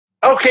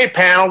Okay,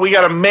 panel, we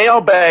got a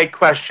mailbag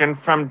question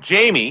from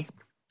Jamie,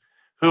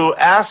 who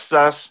asks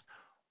us,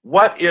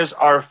 what is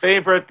our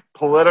favorite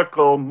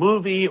political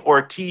movie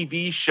or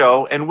TV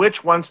show, and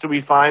which ones do we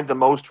find the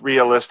most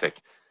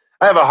realistic?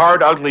 I have a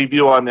hard, ugly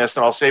view on this,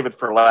 and I'll save it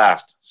for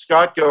last.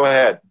 Scott, go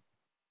ahead.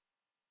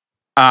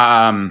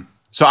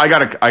 So I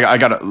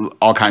got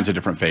all kinds of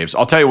different faves.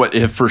 I'll tell you what,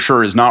 if for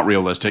sure is not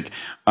realistic.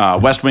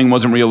 West Wing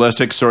wasn't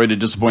realistic. Sorry to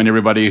disappoint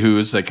everybody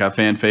who's like a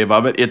fan fave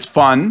of it. It's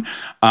fun,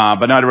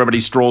 but not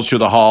everybody strolls through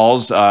the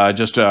halls.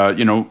 Cracking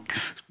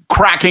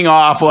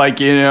off like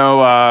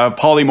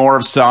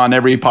polymorphs on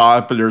every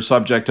popular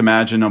subject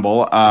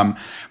imaginable.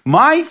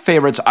 My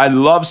favorites. I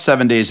love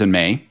 7 Days in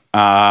May.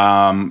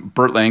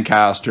 Burt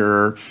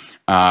Lancaster.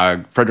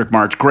 Frederick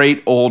March,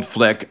 great old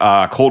flick,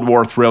 Cold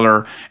War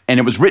thriller, and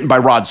it was written by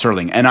Rod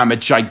Serling, and I'm a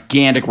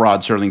gigantic Rod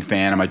Serling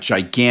fan. I'm a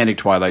gigantic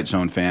Twilight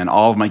Zone fan.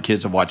 All of my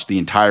kids have watched the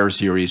entire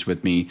series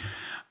with me,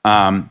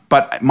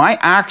 but my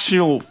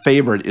actual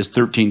favorite is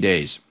 13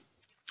 Days,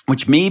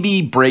 which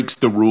maybe breaks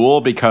the rule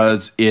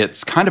because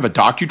it's kind of a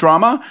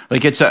docudrama.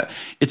 Like it's a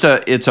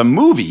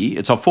movie,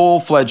 it's a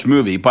full-fledged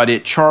movie, but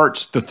it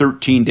charts the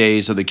 13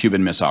 days of the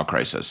Cuban Missile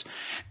Crisis,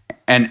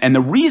 and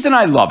the reason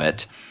I love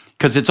it,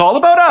 because it's all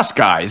about us,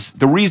 guys.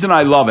 The reason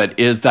I love it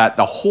is that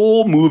the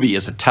whole movie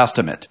is a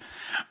testament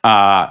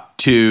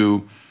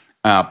to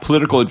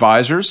political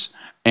advisors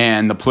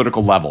and the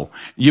political level.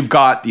 You've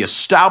got the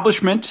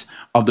establishment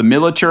of the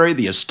military,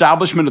 the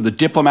establishment of the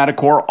diplomatic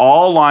corps,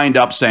 all lined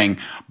up saying,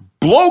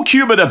 blow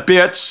Cuba to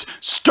bits,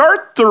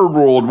 start Third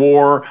World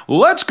War,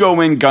 let's go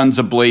in guns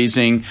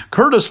a-blazing,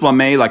 Curtis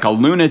LeMay like a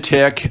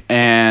lunatic,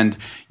 and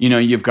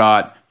you've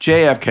got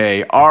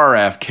JFK,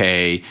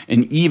 RFK,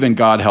 and even,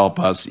 God help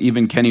us,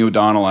 even Kenny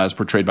O'Donnell as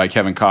portrayed by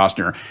Kevin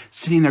Costner,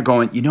 sitting there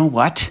going, you know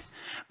what?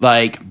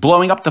 Like,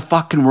 blowing up the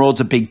fucking world's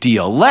a big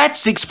deal.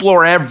 Let's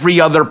explore every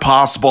other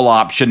possible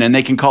option, and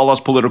they can call us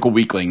political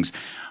weaklings.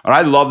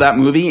 I love that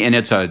movie, and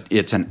it's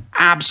an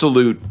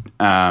absolute...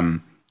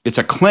 it's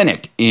a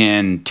clinic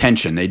in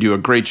tension. They do a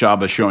great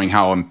job of showing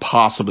how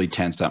impossibly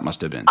tense that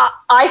must have been.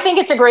 I think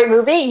it's a great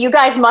movie. You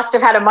guys must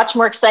have had a much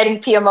more exciting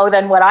PMO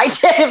than what I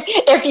did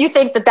if you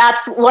think that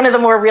that's one of the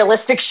more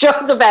realistic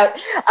shows about...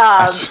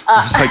 that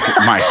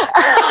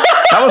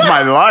was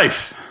my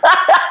life.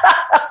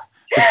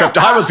 Except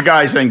I was the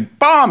guy saying,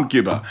 bomb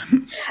Cuba.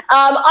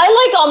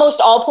 I like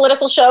almost all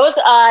political shows.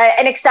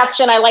 An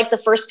exception, I like the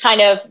first kind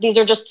of, these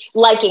are just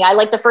liking. I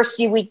like the first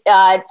few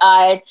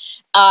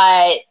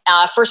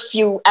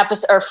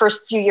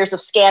first few years of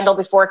Scandal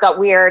before it got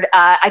weird.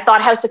 I thought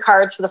House of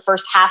Cards for the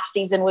first half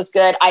season was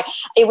good.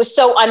 It was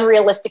so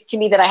unrealistic to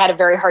me that I had a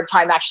very hard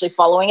time actually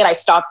following it. I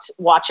stopped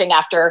watching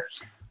after,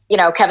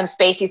 Kevin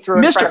Spacey threw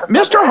in front of a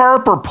subway. Mr.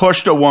 Harper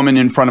pushed a woman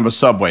in front of a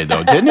subway,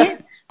 though, didn't he?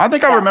 I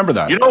think I remember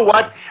that. You know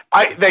what?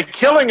 The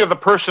killing of the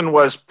person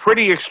was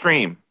pretty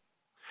extreme,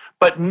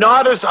 but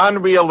not as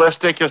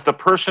unrealistic as the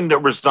person that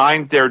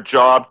resigned their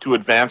job to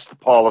advance the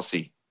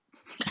policy.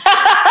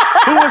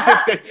 Who was it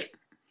that...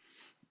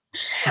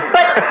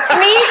 But to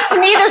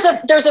me,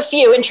 there's a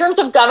few. In terms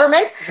of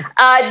government,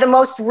 the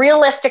most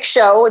realistic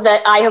show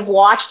that I have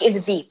watched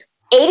is Veep.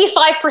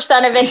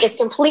 85% of it is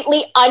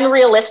completely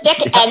unrealistic,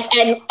 yes.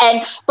 and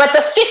but the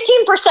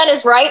 15%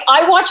 is right.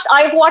 I've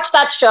watched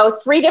that show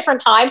 3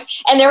 different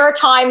times, and there are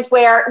times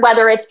where,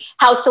 whether it's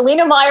how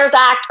Selena Myers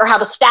act or how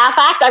the staff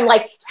act, I'm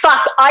like,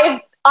 fuck,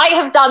 I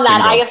have done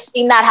that. I have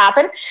seen that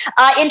happen.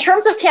 In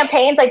terms of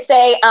campaigns, I'd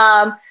say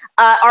Our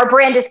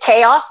Brand is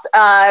Chaos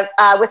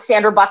with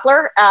Sandra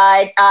Buckler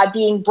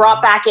being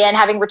brought back in,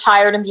 having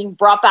retired and being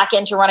brought back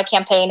in to run a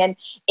campaign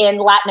in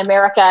Latin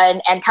America,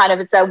 and kind of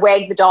it's a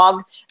wag the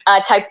dog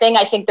type thing.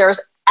 I think there's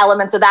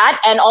elements of that,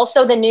 and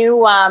also the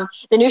new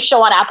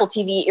show on Apple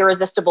TV,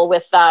 Irresistible,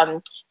 with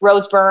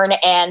Rose Byrne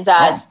and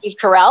Steve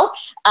Carell.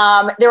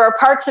 There are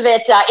parts of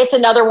it. It's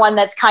another one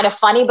that's kind of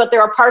funny, but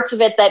there are parts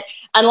of it that,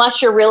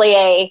 unless you're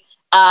really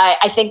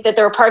I think that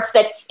there are parts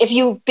that if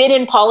you've been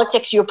in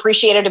politics, you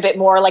appreciate it a bit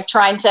more, like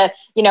trying to,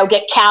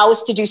 get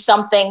cows to do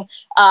something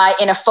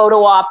in a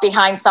photo op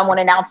behind someone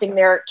announcing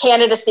their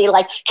candidacy.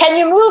 Like, can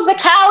you move the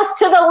cows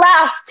to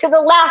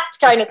the left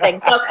kind of thing.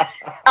 So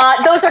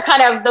those are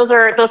kind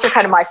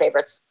of my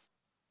favorites.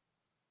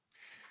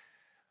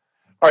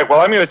 All right,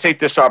 well, I'm going to take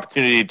this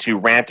opportunity to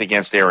rant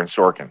against Aaron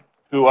Sorkin,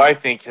 who I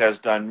think has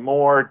done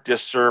more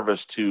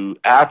disservice to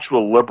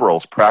actual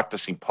liberals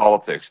practicing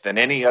politics than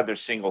any other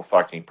single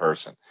fucking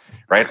person,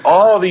 right?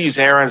 All these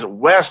Aaron's,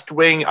 West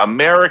Wing,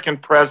 American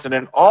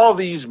President, all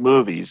these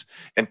movies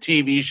and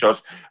TV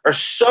shows are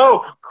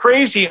so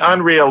crazy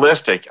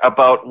unrealistic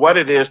about what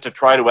it is to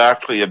try to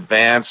actually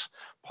advance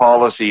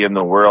policy in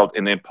the world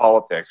and in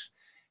politics.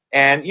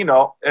 And,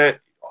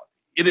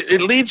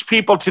 it leads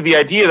people to the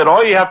idea that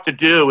all you have to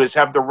do is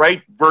have the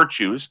right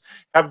virtues,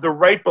 have the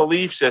right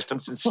belief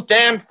systems, and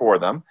stand for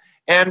them,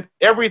 and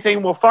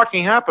everything will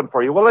fucking happen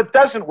for you. Well, it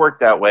doesn't work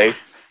that way,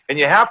 and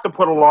you have to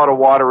put a lot of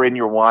water in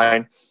your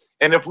wine.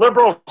 And if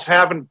liberals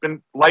haven't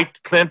been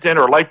liked Clinton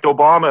or liked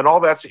Obama and all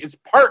that, it's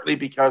partly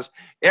because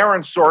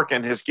Aaron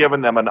Sorkin has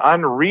given them an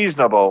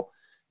unreasonable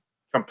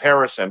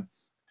comparison.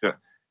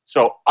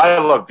 So I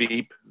love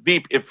Veep.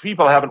 Veep. If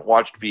people haven't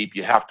watched Veep,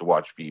 you have to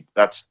watch Veep.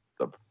 That's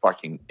the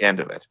fucking end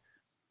of it.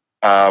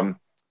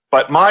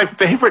 But my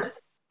favorite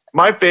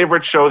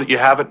show that you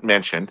haven't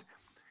mentioned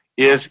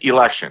is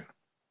Election.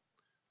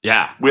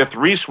 Yeah, with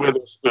Reese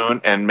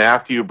Witherspoon and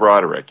Matthew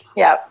Broderick.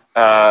 Yeah.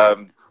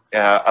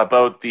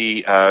 About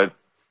the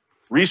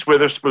Reese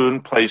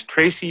Witherspoon plays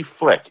Tracy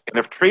Flick, and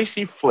if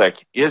Tracy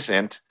Flick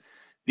isn't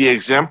the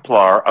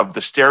exemplar of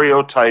the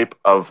stereotype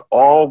of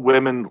all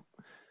women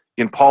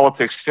in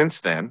politics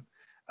since then,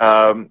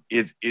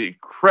 it's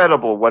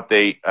incredible what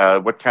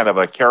kind of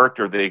a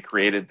character they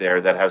created there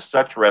that has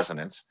such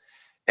resonance.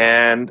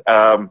 And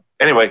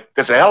anyway,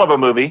 it's a hell of a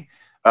movie.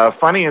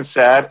 Funny and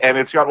sad, and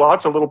it's got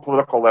lots of little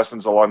political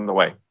lessons along the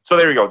way. So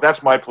there you go.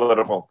 That's my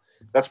political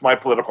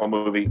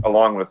movie,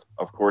 along with,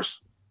 of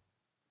course,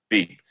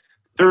 Veep.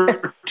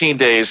 13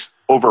 Days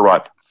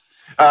Overrun.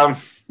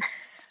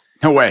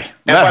 No way.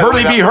 Let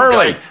Hurley be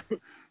Hurley.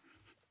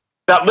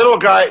 That little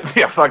guy,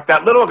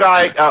 that little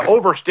guy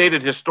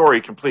overstated his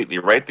story completely,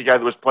 right? The guy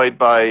that was played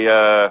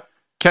by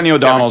Kenny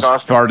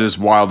O'Donnell's part is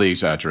wildly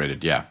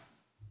exaggerated. Yeah,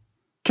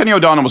 Kenny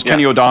O'Donnell was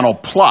Kenny O'Donnell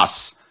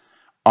plus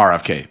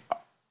RFK.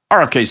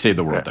 RFK saved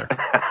the world there.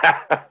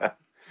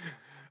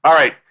 All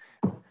right.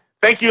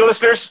 Thank you,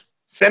 listeners.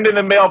 Send in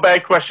the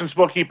mailbag questions.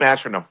 We'll keep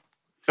answering them.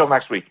 Till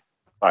next week.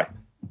 Bye.